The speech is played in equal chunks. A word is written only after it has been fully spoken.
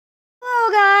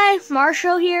guys,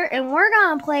 Marshall here, and we're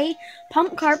gonna play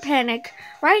Pump Cart Panic.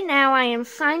 Right now, I am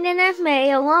signed in as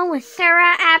May, along with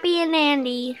Sarah, Abby, and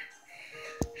Andy.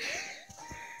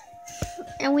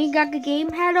 And we got the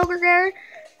gamepad over there,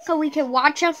 so we can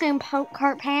watch us in Pump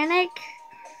Cart Panic.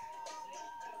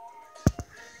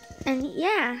 And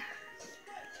yeah.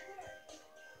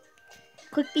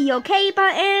 Click the OK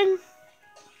button.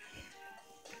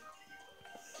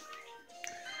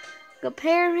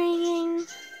 Comparing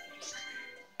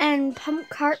and Pump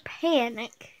Cart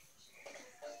Panic.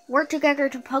 Work together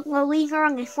to pump the lever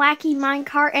on this wacky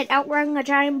minecart and outrun a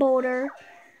giant boulder.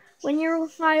 When your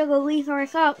side of the lever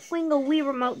is up, swing the Wii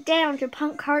remote down to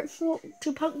pump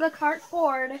the cart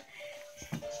forward.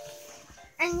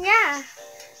 And yeah,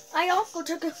 I also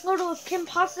took a photo of Kim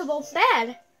Possible's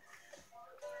bed.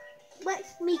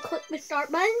 Let me click the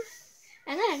start button,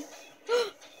 and then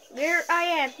there I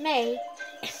am, May.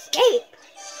 Escape!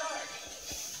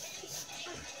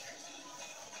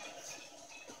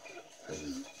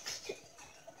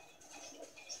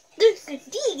 This is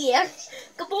devious.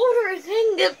 The boulder is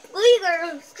hitting the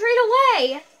lever straight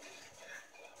away.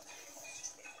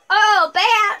 Oh,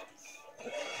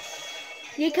 bad.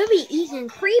 You could be even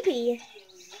creepy.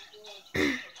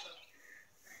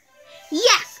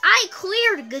 Yes, I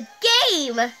cleared the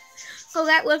game. So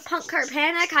that was Pump Cart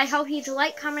Panic. I hope you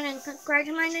like, comment, and subscribe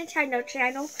to my Nintendo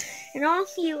channel. And I'll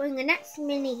see you in the next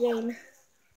mini game.